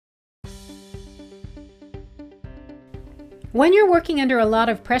When you're working under a lot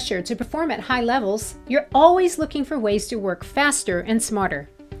of pressure to perform at high levels, you're always looking for ways to work faster and smarter.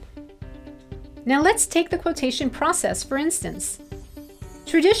 Now let's take the quotation process for instance.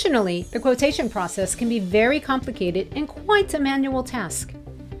 Traditionally, the quotation process can be very complicated and quite a manual task.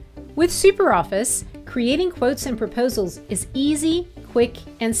 With SuperOffice, creating quotes and proposals is easy, quick,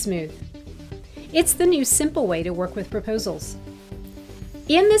 and smooth. It's the new simple way to work with proposals.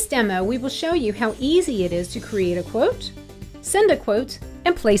 In this demo, we will show you how easy it is to create a quote, send a quote,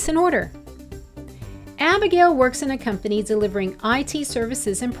 and place an order. Abigail works in a company delivering IT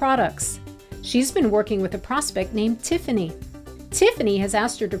services and products. She's been working with a prospect named Tiffany. Tiffany has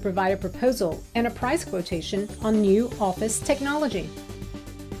asked her to provide a proposal and a price quotation on new office technology.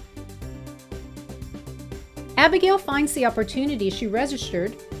 Abigail finds the opportunity she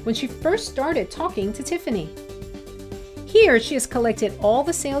registered when she first started talking to Tiffany. Here, she has collected all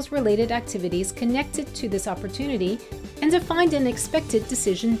the sales-related activities connected to this opportunity and defined an expected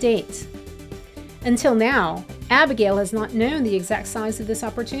decision date. Until now, Abigail has not known the exact size of this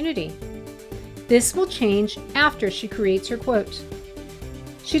opportunity. This will change after she creates her quote.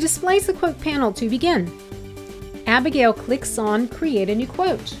 She displays the quote panel to begin. Abigail clicks on Create a new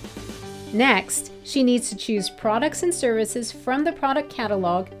quote. Next, she needs to choose products and services from the product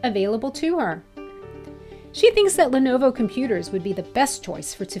catalog available to her. She thinks that Lenovo computers would be the best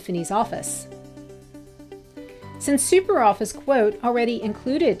choice for Tiffany's office. Since SuperOffice Quote already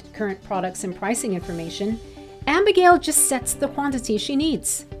included current products and pricing information, Abigail just sets the quantity she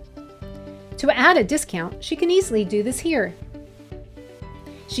needs. To add a discount, she can easily do this here.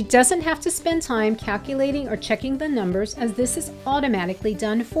 She doesn't have to spend time calculating or checking the numbers as this is automatically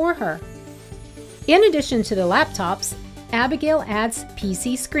done for her. In addition to the laptops, Abigail adds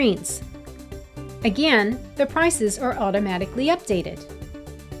PC screens. Again, the prices are automatically updated.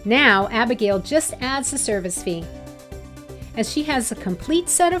 Now, Abigail just adds the service fee, as she has a complete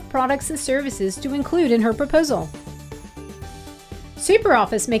set of products and services to include in her proposal.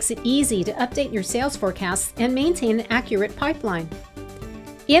 SuperOffice makes it easy to update your sales forecasts and maintain an accurate pipeline.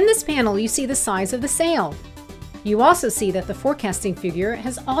 In this panel, you see the size of the sale. You also see that the forecasting figure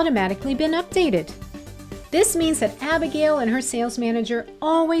has automatically been updated. This means that Abigail and her sales manager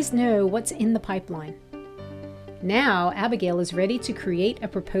always know what's in the pipeline. Now, Abigail is ready to create a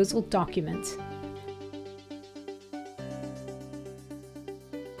proposal document.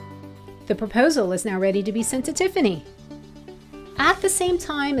 The proposal is now ready to be sent to Tiffany. At the same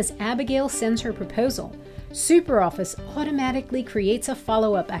time as Abigail sends her proposal, SuperOffice automatically creates a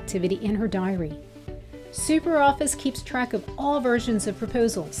follow-up activity in her diary. SuperOffice keeps track of all versions of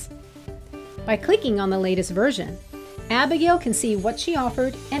proposals. By clicking on the latest version, Abigail can see what she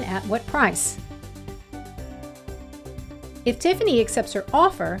offered and at what price. If Tiffany accepts her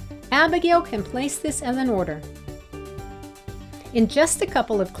offer, Abigail can place this as an order. In just a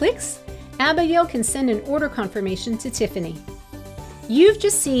couple of clicks, Abigail can send an order confirmation to Tiffany. You've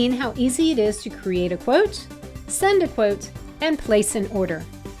just seen how easy it is to create a quote, send a quote, and place an order.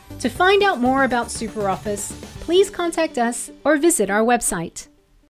 To find out more about SuperOffice, please contact us or visit our website.